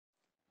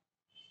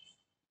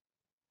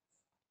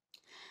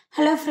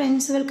Hello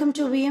friends, welcome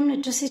to VM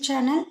Literacy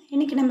channel.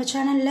 இன்னைக்கு நம்ம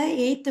சேனல்ல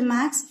 8th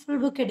Maths Full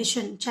Book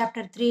Edition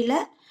Chapter 3ல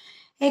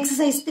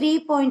Exercise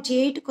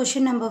 3.8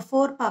 Question number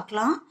 4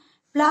 பார்க்கலாம்.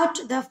 Plot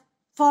the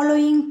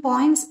following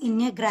points in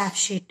a graph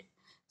sheet.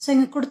 So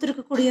இங்க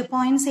கொடுத்திருக்கக்கூடிய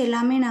points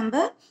எல்லாமே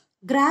நம்ம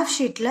graph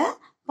sheetல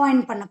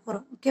point பண்ண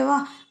போறோம். ஓகேவா?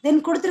 Then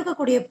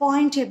கொடுத்திருக்கக்கூடிய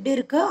point எப்படி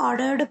இருக்கு?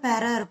 Ordered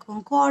pair இருக்கும்.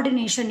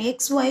 Coordination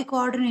XY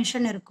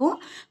coordination இருக்கும்.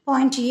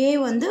 Point A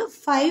வந்து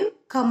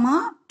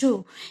 5,2.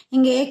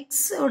 இங்க x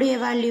உடைய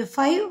value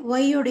 5,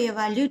 y உடைய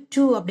value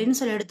 2 அப்படின்னு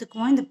சொல்லி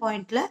எடுத்துக்குவோம் இந்த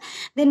பாயிண்ட்ல.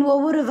 Then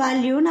ஒவ்வொரு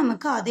வேல்யூ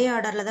நமக்கு அதே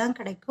ஆர்டர்ல தான்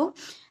கிடைக்கும்.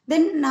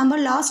 Then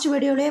நம்ம லாஸ்ட்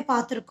வீடியோலயே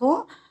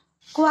பார்த்திருக்கோம்.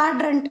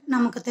 குவாட்ரண்ட்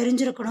நமக்கு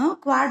தெரிஞ்சிருக்கணும்.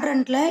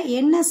 குவாட்ரண்ட்ல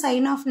என்ன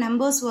சைன் ஆஃப்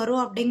நம்பர்ஸ்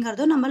வரும்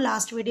அப்படிங்கறதும் நம்ம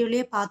லாஸ்ட்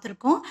வீடியோலயே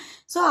பார்த்திருக்கோம்.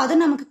 ஸோ அது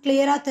நமக்கு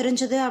கிளியரா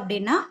தெரிஞ்சது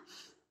அப்படின்னா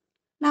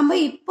நம்ம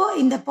இப்போ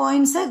இந்த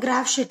பாயிண்ட்ஸை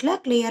கிராஃப் ஷீட்ல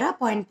கிளியரா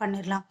பாயிண்ட்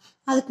பண்ணிடலாம்.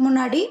 அதுக்கு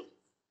முன்னாடி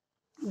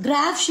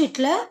கிராஃப்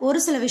ஷீட்ல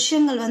ஒரு சில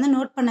விஷயங்கள் வந்து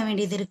நோட் பண்ண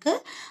வேண்டியது இருக்கு.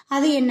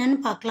 அது என்னன்னு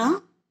பார்க்கலாம்.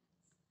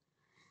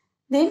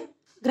 தென்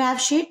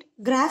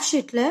கிராஃப்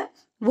ஷீட்ல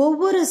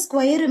ஒவ்வொரு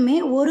ஸ்கொயருமே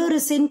ஒரு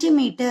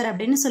சென்டிமீட்டர்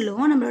அப்படின்னு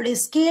சொல்லுவோம். நம்மளுடைய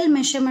ஸ்கேல்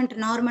மெஷர்மெண்ட்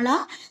நார்மலா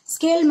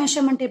ஸ்கேல்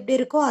மெஷர்மெண்ட் எப்படி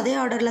இருக்கோ அதே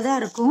ஆர்டர்ல தான்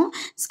இருக்கும்.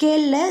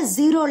 ஸ்கேல்ல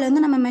 0ல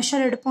இருந்து நம்ம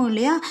மெஷர் எடுப்போம்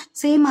இல்லையா,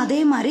 சேம் அதே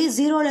மாதிரி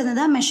 0ல இருந்து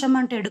தான்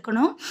மெஷர்மெண்ட்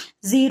எடுக்கணும்.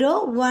 0,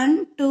 1,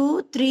 2,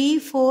 3,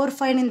 4,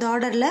 5 இந்த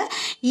ஆர்டர்ல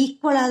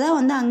ஈக்குவலா தான்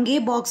வந்து அங்கேயே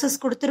பாக்ஸஸ்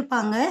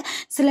கொடுத்துருப்பாங்க.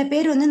 சில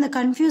பேர் வந்து இந்த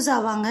கன்ஃபியூஸ்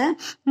ஆவாங்க.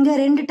 இங்க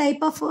ரெண்டு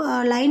டைப் ஆஃப்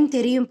லைன்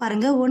தெரியும்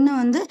பாருங்க. ஒன்னு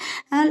வந்து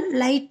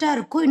லைட்டா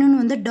இருக்கும்,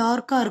 இன்னொன்னு வந்து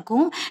டார்க்கா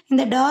இருக்கும்.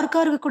 இந்த டார்க்கா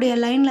இருக்கக்கூடிய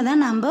லைன்ல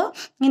தான் நம்ம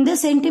இந்த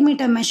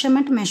சென்டிமீட்டர்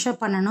மெஷர்மெண்ட்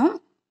மெஷர் பண்ணணும்.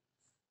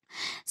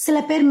 சில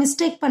பேர்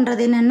மிஸ்டேக்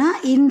பண்றது என்னன்னா,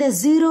 இந்த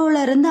 0ல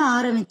இருந்து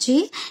ஆரம்பிச்சு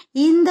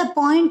இந்த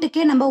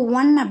பாயிண்ட்டுக்கே நம்ம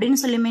 1 அப்படின்னு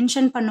சொல்லி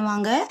மென்ஷன்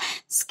பண்ணுவாங்க.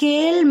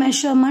 ஸ்கேல்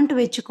மெஷர்மெண்ட்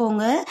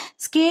வச்சுக்கோங்க.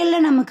 ஸ்கேல்ல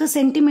நமக்கு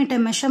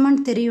சென்டிமீட்டர்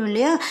மெஷர்மெண்ட் தெரியும்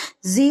இல்லையா,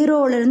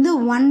 0ல இருந்து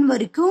 1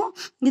 வரைக்கும்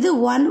இது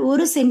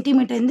 1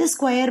 சென்டிமீட்டர். இந்த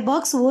ஸ்கொயர்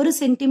பாக்ஸ் 1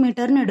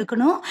 சென்டிமீட்டர்னு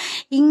எடுக்கணும்.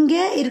 இங்க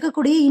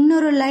இருக்கக்கூடிய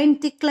இன்னொரு லைன்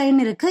திக் லைன்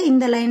இருக்கு,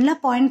 இந்த லைன்ல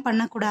பாயிண்ட்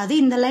பண்ணக்கூடாது.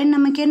 இந்த லைன்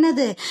நமக்கு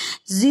என்னது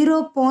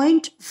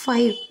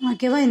 0.5.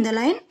 ஓகேவா? இந்த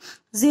லைன்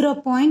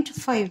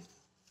 0.5.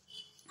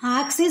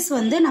 ஆக்சிஸ்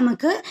வந்து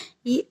நமக்கு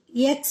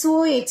XO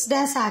X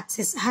dash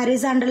ஆக்சிஸ்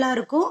ஹரிசாண்டலா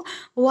இருக்கும்,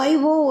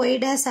 YO Y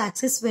dash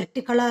ஆக்சிஸ்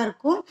வெர்டிகலா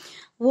இருக்கும்.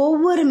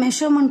 ஒவ்வொரு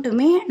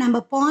மெஷர்மெண்ட்டுமே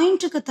நம்ம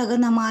பாயிண்ட்டுக்கு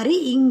தகுந்த மாதிரி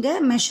இங்க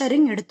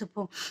மெஷரிங்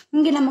எடுத்துப்போம்.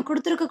 இங்க நம்ம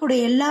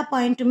கொடுத்துருக்கக்கூடிய எல்லா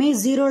பாயிண்ட்டுமே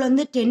 0ல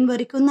இருந்து 10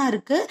 வரைக்கும் தான்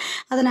இருக்கு.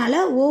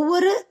 அதனால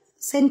ஒவ்வொரு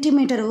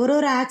சென்டிமீட்டர்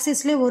ஒரு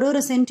ஆக்சிஸ்ல ஒரு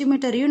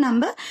சென்டிமீட்டரையும்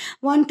நம்ம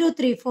 1, 2,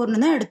 3,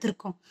 4 தான்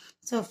எடுத்திருக்கோம்.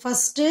 ஸோ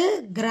ஃபர்ஸ்ட்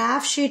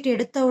கிராஃப் ஷீட்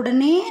எடுத்த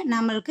உடனே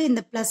நம்மளுக்கு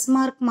இந்த பிளஸ்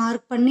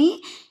மார்க் பண்ணி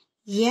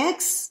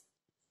எக்ஸ்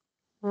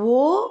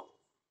ஓ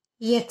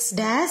எக்ஸ்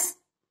டேஷ்,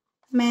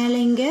 மேலே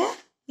இங்க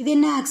இது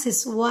என்ன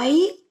ஆக்சிஸ்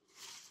ஒய்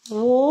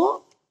ஓ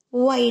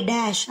ஒய்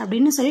டேஷ்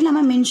அப்படின்னு சொல்லி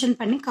நம்ம மென்ஷன்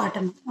பண்ணி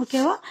காட்டணும்.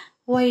 ஓகேவா?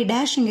 y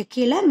dash இங்க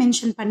கீழே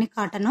மென்ஷன் பண்ணி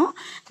காட்டணும்.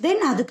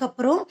 தென்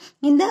அதுக்கப்புறம்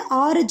இந்த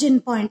ஆரிஜின்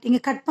பாயிண்ட், இங்க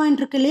கட் பாயிண்ட்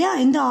இருக்கு இல்லையா,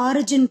 இந்த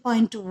ஆரிஜின்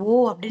பாயிண்ட் O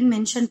அப்படின்னு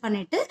மென்ஷன்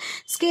பண்ணிட்டு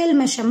ஸ்கேல்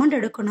மெஷர்மெண்ட்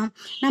எடுக்கணும்.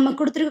 நம்ம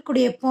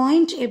கொடுத்துருக்கக்கூடிய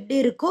பாயிண்ட் எப்படி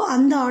இருக்கோ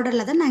அந்த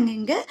ஆர்டர்ல தான் நாங்க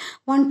இங்க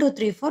 1, 2,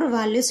 3, 4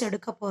 வேல்யூஸ்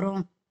எடுக்க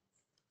போறோம்.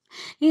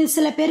 இது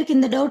சில பேருக்கு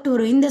இந்த டவுட்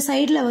வரும். இந்த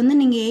சைட்ல வந்து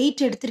நீங்க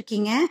 8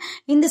 எடுத்திருக்கீங்க,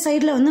 இந்த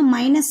சைட்ல வந்து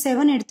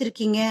 -7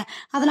 எடுத்திருக்கீங்க,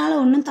 அதனால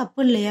ஒன்றும்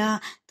தப்பு இல்லையா?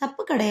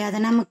 தப்பு கிடையாது.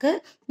 நமக்கு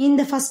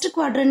இந்த ஃபர்ஸ்ட்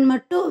குவாட்ரண்ட்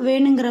மட்டும்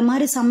வேணுங்கிற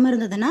மாதிரி சம்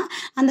இருந்ததுன்னா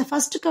அந்த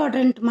ஃபர்ஸ்ட்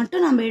குவாட்ரண்ட்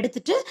மட்டும் நம்ம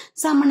எடுத்துட்டு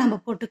சம்ம நம்ம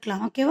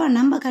போட்டுக்கலாம். ஓகேவா?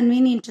 நம்ம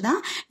கன்வீனியன்ட்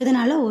தான்,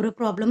 இதனால ஒரு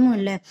ப்ராப்ளமும்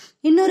இல்லை.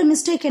 இன்னொரு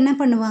மிஸ்டேக் என்ன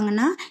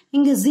பண்ணுவாங்கன்னா,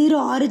 இங்க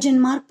 0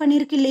 ஆரிஜின் மார்க்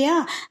பண்ணிருக்கு இல்லையா,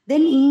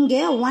 தென் இங்க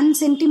 1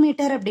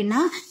 சென்டிமீட்டர்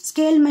அப்படின்னா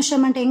ஸ்கேல்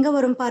மெஷர்மெண்ட் எங்க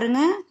வரும்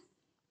பாருங்க,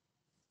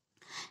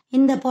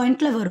 இந்த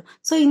பாயிண்ட்ல வரும்.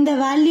 ஸோ இந்த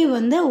வேல்யூ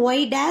வந்து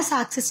ஒய் டேஷ்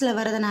ஆக்சிஸ்ல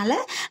வரதுனால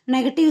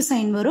நெகட்டிவ்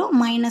சைன் வரும்,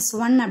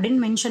 -1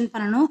 அப்படின்னு மென்ஷன்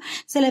பண்ணணும்.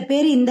 சில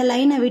பேர் இந்த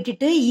லைனை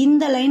விட்டுட்டு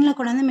இந்த லைன்ல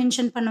கொண்டு வந்து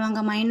மென்ஷன்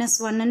பண்ணுவாங்க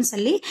 -1ன்னு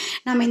சொல்லி.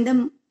 நம்ம இந்த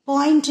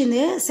பாயிண்ட் இந்த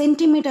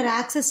சென்டிமீட்டர்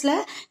ஆக்சிஸ்ல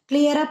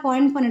கிளியரா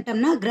பாயிண்ட்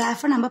பண்ணிட்டோம்னா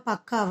கிராஃபை நம்ம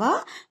பக்காவா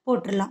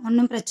போட்டுடலாம்,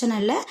 ஒன்றும் பிரச்சனை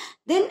இல்லை.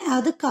 தென்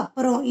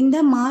அதுக்கப்புறம் இந்த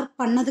மார்க்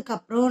பண்ணதுக்கு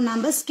அப்புறம்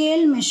நம்ம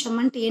ஸ்கேல்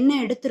மெஷர்மெண்ட் என்ன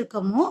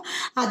எடுத்திருக்கோமோ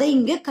அதை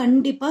இங்க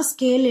கண்டிப்பா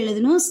ஸ்கேல்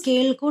எழுதணும்.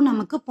 ஸ்கேலுக்கும்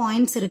நமக்கு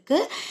பாயிண்ட்ஸ் இருக்கு.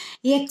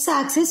 X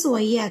axis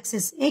Y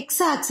axis.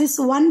 X axis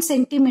 1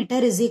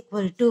 centimetre is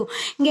equal to,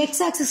 இங்க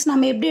எக்ஸ் ஆக்சிஸ்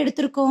நம்ம எப்படி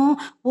எடுத்திருக்கோம்,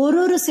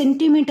 ஒரு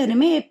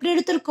சென்டிமீட்டருமே எப்படி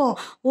எடுத்திருக்கோம்,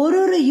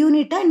 ஒரு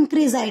யூனிட்டா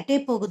இன்க்ரீஸ் ஆயிட்டே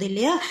போகுது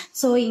இல்லையா.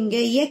 ஸோ இங்க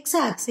X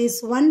axis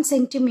 1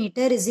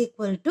 centimetre is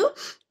equal to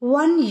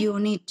 1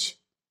 unit.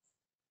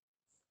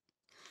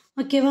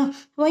 ஓகேவா?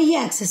 y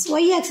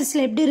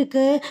ஆக்சிஸ்ல எப்படி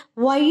இருக்கு,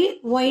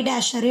 y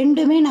டேஷ்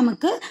ரெண்டுமே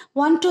நமக்கு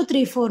 1, 2,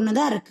 3, 4ன்னு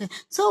தான் இருக்கு.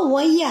 So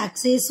y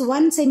axis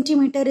 1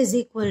 centimetre is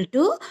equal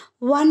to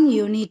 1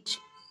 unit.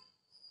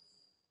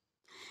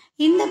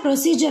 இந்த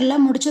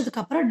ப்ரொசீஜர்லாம்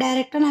முடிச்சதுக்கப்புறம்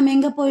டைரெக்டாக நம்ம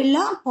எங்கே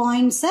போயிடலாம்,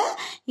 பாயிண்ட்ஸை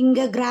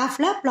இங்கே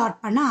கிராஃபில் பிளாட்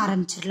பண்ண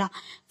ஆரம்பிச்சிடலாம்.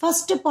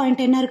 ஃபர்ஸ்ட்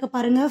பாயிண்ட் என்ன இருக்கு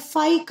பாருங்க,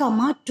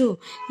 5,2.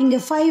 இங்கே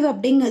 5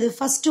 அப்படிங்கிறது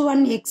first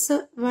one X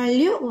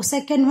value,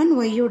 second one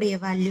ஒய்யுடைய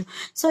value.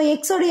 So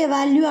எக்ஸோடைய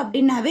value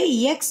அப்படின்னாவே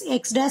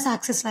எக்ஸ் டேஸ்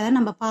ஆக்சஸில் தான்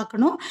நம்ம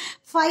பார்க்கணும்.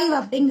 5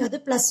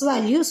 அப்படிங்கிறது ப்ளஸ்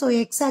வேல்யூ, ஸோ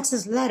எக்ஸ்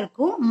ஆக்சஸில் தான்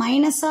இருக்கும்.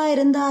 மைனஸாக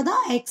இருந்தால்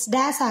தான் எக்ஸ்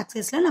டேஸ்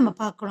ஆக்சஸில் நம்ம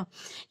பார்க்கணும்.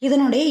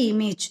 இதனுடைய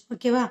இமேஜ்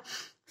ஓகேவா.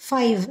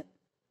 5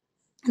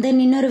 தென்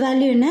இன்னொரு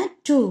வேல்யூ என்ன,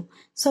 2.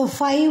 ஸோ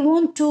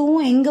 5ம்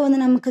 2ம் எங்கே வந்து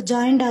நமக்கு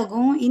ஜாயிண்ட்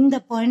ஆகும், இந்த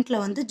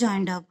பாயிண்ட்ல வந்து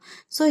ஜாயிண்ட் ஆகும்.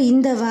 ஸோ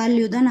இந்த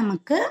வேல்யூ தான்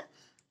நமக்கு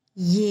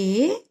ஏ.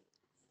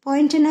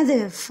 பாயிண்ட் என்னது,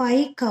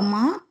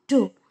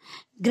 5,2.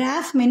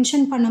 கிராஃப்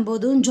மென்ஷன்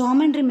பண்ணும்போதும்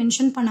ஜாமெட்ரி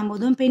மென்ஷன்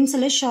பண்ணும்போதும்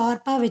பென்சிலை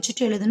ஷார்ப்பாக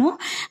வச்சுட்டு எழுதணும்.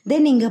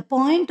 தென் இங்கே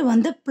பாயிண்ட்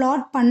வந்து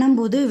பிளாட்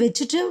பண்ணும்போது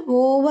வச்சுட்டு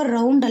ஓவர்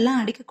ரவுண்டெல்லாம்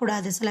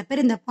அடிக்கக்கூடாது. சில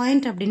பேர் இந்த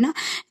பாயிண்ட் அப்படின்னா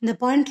இந்த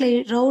பாயிண்ட்ல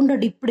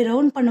ரவுண்ட் இப்படி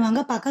ரவுண்ட்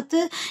பண்ணுவாங்க, பக்கத்து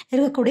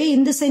இருக்கக்கூடிய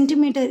இந்த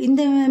சென்டிமீட்டர்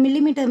இந்த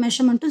மில்லிமீட்டர்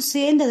மெஷர்மெண்ட்டும்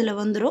சேர்ந்து அதில்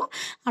வந்துடும்.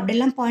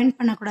 அப்படிலாம் பாயிண்ட்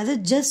பண்ணக்கூடாது.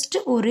 ஜஸ்ட்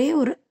ஒரே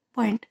ஒரு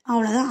பாயிண்ட்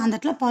அவ்வளோதான். அந்த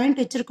இடத்துல பாயிண்ட்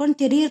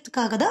வச்சிருக்கோன்னு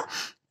தெரியறதுக்காக தான்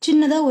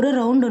சின்னதாக ஒரு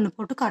ரவுண்ட் ஒன்று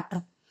போட்டு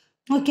காட்டுறோம்.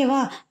 ஓகேவா,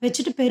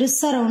 வச்சுட்டு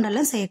பெருசா ரவுண்ட்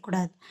எல்லாம்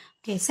செய்யக்கூடாது.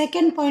 ஓகே,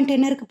 செகண்ட் பாயிண்ட்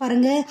என்ன இருக்கு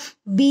பாருங்க,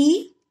 பி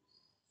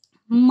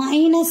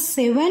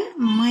 -7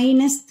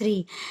 -3.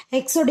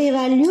 எக்ஸ் உடைய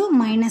வேல்யூ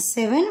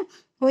 -7,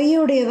 ஒய்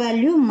உடைய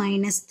வேல்யூ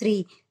 -3.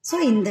 ஸோ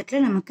இந்த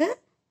இடத்துல நமக்கு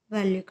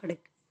வேல்யூ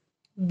கிடைக்கும்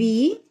பி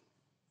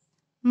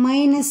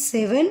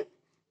 -7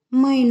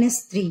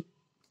 -3.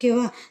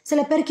 ஓகேவா, சில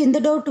பேருக்கு இந்த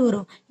டவுட்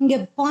வரும், இங்கே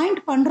பாயிண்ட்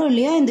பண்ணுறோம்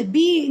இல்லையா, இந்த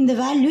பி இந்த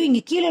வேல்யூ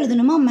இங்கே கீழே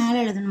எழுதணுமா மேலே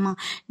எழுதணுமா,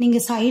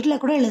 நீங்கள் சைடில்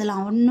கூட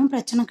எழுதலாம், ஒன்றும்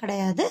பிரச்சனை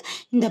கிடையாது.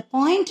 இந்த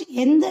பாயிண்ட்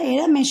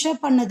எதை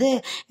மெஷர் பண்ணுது,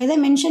 எதை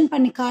மென்ஷன்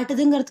பண்ணி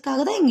காட்டுதுங்கிறதுக்காக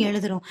தான் இங்கே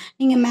எழுதுகிறோம்.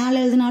 நீங்கள் மேலே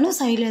எழுதினாலும்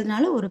சைடில்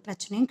எழுதினாலும் ஒரு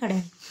பிரச்சனையும்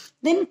கிடையாது.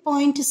 தென்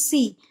பாயிண்ட்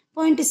சி.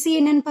 பாயிண்ட் சி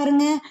என்னன்னு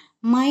பாருங்க,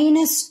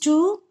 -2,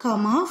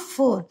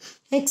 4.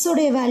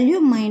 எக்ஸோடைய வேல்யூ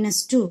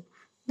 -2,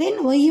 தென்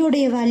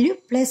ஒய்யோடைய வேல்யூ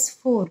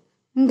 +4.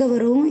 இங்கே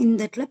வரும்,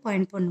 இந்த இடத்துல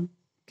பாயிண்ட் பண்ணும்.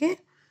 Okay,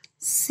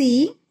 C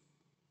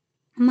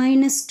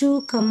 -2,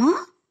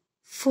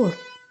 4.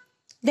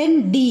 தென்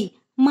டி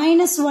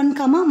 -1,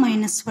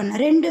 -1.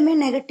 ரெண்டுமே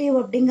நெகட்டிவ்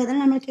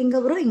அப்படிங்கிறதுனால நம்மளுக்கு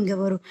எங்கே வரும், இங்கே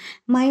வரும்.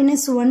 -1,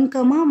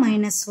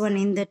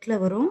 -1 இந்த இடத்துல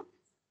வரும்.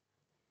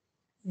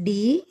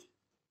 டி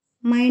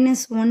 -1,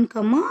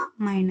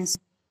 -1.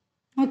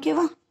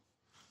 ஓகேவா.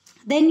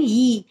 தென்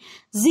இ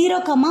 0,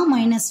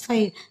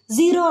 -5.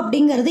 0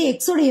 அப்படிங்கிறது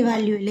எக்ஸுடைய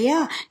வேல்யூ இல்லையா,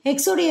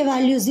 எக்ஸுடைய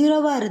வேல்யூ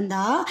 0வா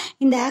இருந்தா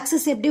இந்த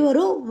ஆக்சிஸ் எப்படி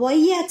வரும்,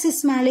 ஒய்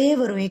ஆக்சிஸ் மேலேயே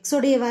வரும்.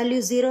 எக்ஸுடைய வேல்யூ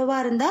 0வா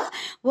இருந்தா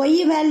ஒய்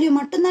வேல்யூ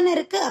மட்டும் தானே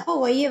இருக்கு, அப்போ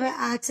ஒய்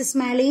ஆக்சிஸ்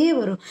மேலேயே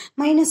வரும்.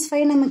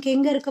 -5 நமக்கு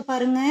எங்க இருக்கு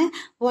பாருங்க,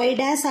 ஒய்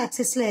டேஸ்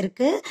ஆக்சிஸ்ல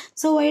இருக்கு.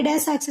 ஸோ ஒய்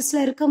டேஸ்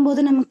ஆக்சிஸ்ல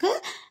இருக்கும்போது நமக்கு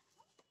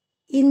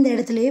இந்த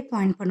இடத்துலயே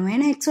பாயிண்ட் பண்ணுவோம்,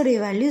 ஏன்னா எக்ஸுடைய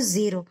வேல்யூ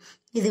 0.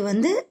 இது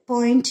வந்து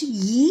பாயிண்ட்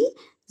இ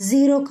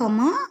 0,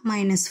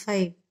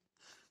 -5.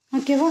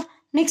 ஓகேவா.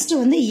 நெக்ஸ்ட்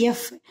வந்து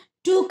எஃப்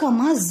 2,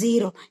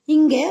 0.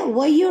 இங்க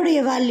ஒய்யோடைய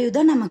வேல்யூ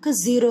தான் நமக்கு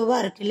 0வா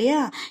இருக்கு இல்லையா,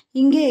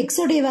 இங்க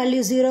எக்ஸோடைய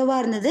வேல்யூ 0வா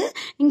இருந்தது,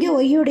 இங்க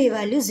ஒய்யோடைய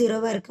வேல்யூ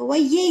 0வா இருக்கு.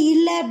 ஒய்யே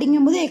இல்லை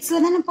அப்படிங்கும் போது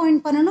எக்ஸ்ல தானே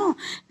பாயிண்ட் பண்ணணும்,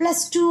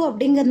 +2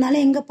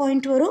 அப்படிங்கிறதுனால எங்க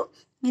பாயிண்ட் வரும்,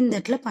 இந்த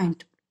இடத்துல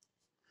பாயிண்ட்.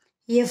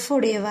 எஃப்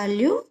உடைய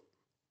வேல்யூ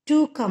 2,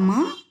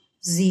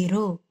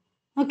 0.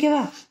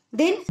 ஓகேவா.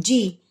 தென்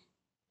ஜி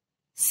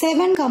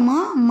 7,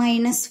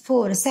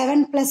 -4.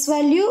 7 பிளஸ்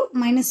வேல்யூ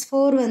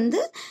 -4 வந்து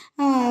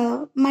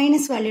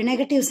மைனஸ் வேல்யூ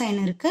நெகட்டிவ் சைன்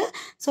இருக்கு.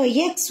 ஸோ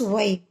எக்ஸ்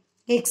ஒய்,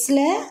 எக்ஸ்ல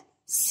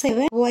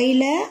 7,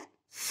 ஒய்ல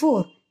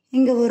 4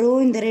 இங்க வரும்.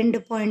 இந்த ரெண்டு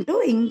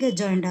பாயிண்ட்டும் இங்க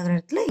ஜாயிண்ட் ஆகிற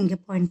இடத்துல இங்க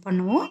பாயிண்ட்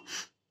பண்ணுவோம்.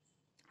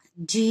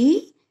 ஜி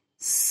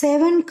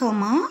 7,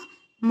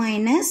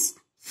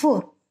 -4.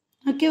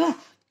 ஓகேவா.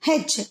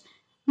 ஹெச்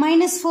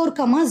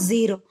 -4,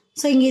 0.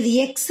 ஸோ இங்க இது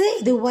எக்ஸ்,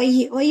 இது ஒய்,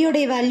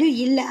 ஒய்யோடைய வேல்யூ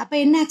இல்லை, அப்ப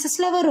என்ன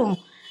ஆக்சஸ்ல வரும்,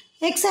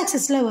 எக்ஸ்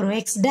ஆக்சிஸ்ல வரும்,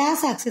 எக்ஸ்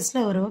டேஸ் ஆக்சிஸ்ல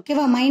வரும்.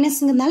 ஓகேவா.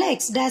 மைனஸ்ங்கிறதுனால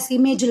எக்ஸ் டேஸ்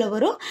இமேஜ்ல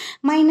வரும்.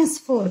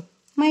 -4,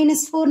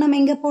 -4 நம்ம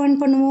எங்க பாயிண்ட்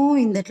பண்ணுவோம்,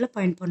 இந்த இடத்துல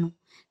பாயிண்ட் பண்ணுவோம்.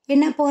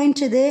 என்ன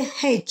பாயிண்ட் இது,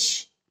 ஹெச்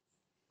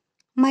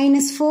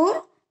 -4,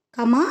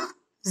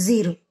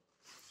 0.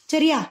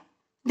 சரியா.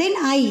 தென்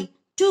ஐ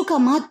 2,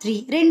 3.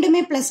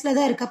 ரெண்டுமே பிளஸ்ல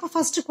தான் இருக்கு, அப்ப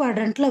ஃபர்ஸ்ட்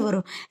குவாட்ரண்ட்ல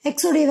வரும்.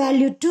 எக்ஸ் உடைய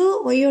வேல்யூ 2,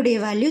 ஒய் உடைய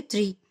வேல்யூ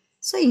 3.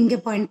 ஸோ இங்க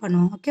பாயிண்ட்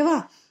பண்ணுவோம். ஓகேவா.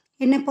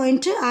 என்ன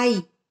பாயிண்ட், ஐ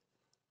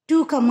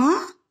 2,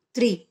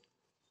 3.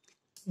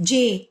 J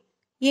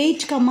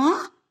 8,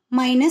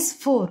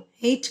 -4.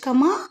 8,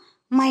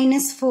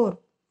 -4.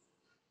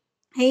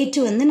 8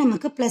 வந்து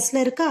நமக்கு பிளஸ்ல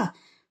இருக்கா,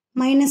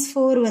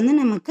 -4 வந்து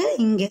நமக்கு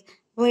இங்க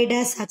y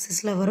dash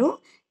ஆக்சிஸ்ல வரும்.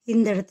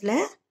 இந்த இடத்துல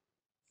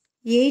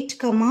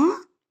 8,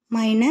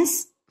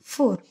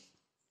 -4.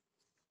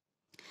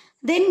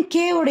 தென்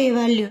k உடைய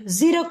வேல்யூ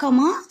 0,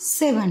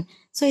 7.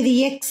 ஸோ இது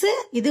x,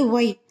 இது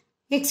y.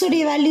 x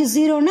உடைய வேல்யூ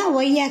 0னா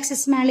y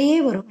ஆக்சிஸ் மேலேயே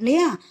வரும்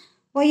இல்லையா.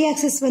 y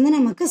ஆக்சிஸ் வந்து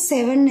நமக்கு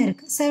 7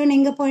 இருக்கு. 7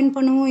 எங்க பாயிண்ட்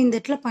பண்ணுவோம், இந்த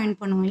இடத்துல பாயிண்ட்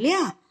பண்ணுவோம் இல்லையா.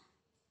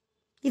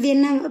 இது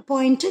என்ன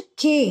பாயிண்ட்,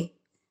 k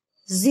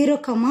 0,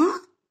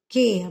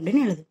 k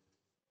அப்படின்னு எழுது.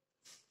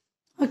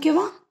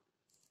 ஓகேவா.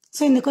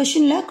 ஸோ இந்த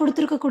கொஷினில்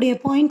கொடுத்துருக்கக்கூடிய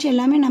பாயிண்ட்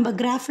எல்லாமே நம்ம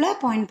கிராஃபில்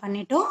பாயிண்ட்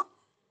பண்ணிட்டோம்.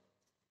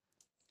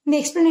 இந்த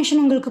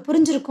எக்ஸ்ப்ளனேஷன் உங்களுக்கு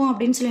புரிஞ்சிருக்கும்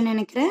அப்படின்னு சொல்லி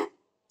நினைக்கிறேன்.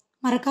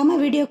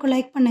 மறக்காமல் வீடியோக்கு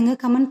லைக் பண்ணுங்கள்,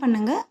 கமெண்ட்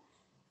பண்ணுங்கள்.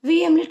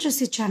 விஎம்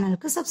லிட்ரஸி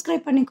சேனலுக்கு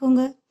சப்ஸ்கிரைப்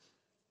பண்ணிக்கோங்க.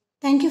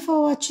 தேங்க்யூ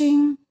ஃபார்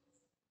வாட்சிங்.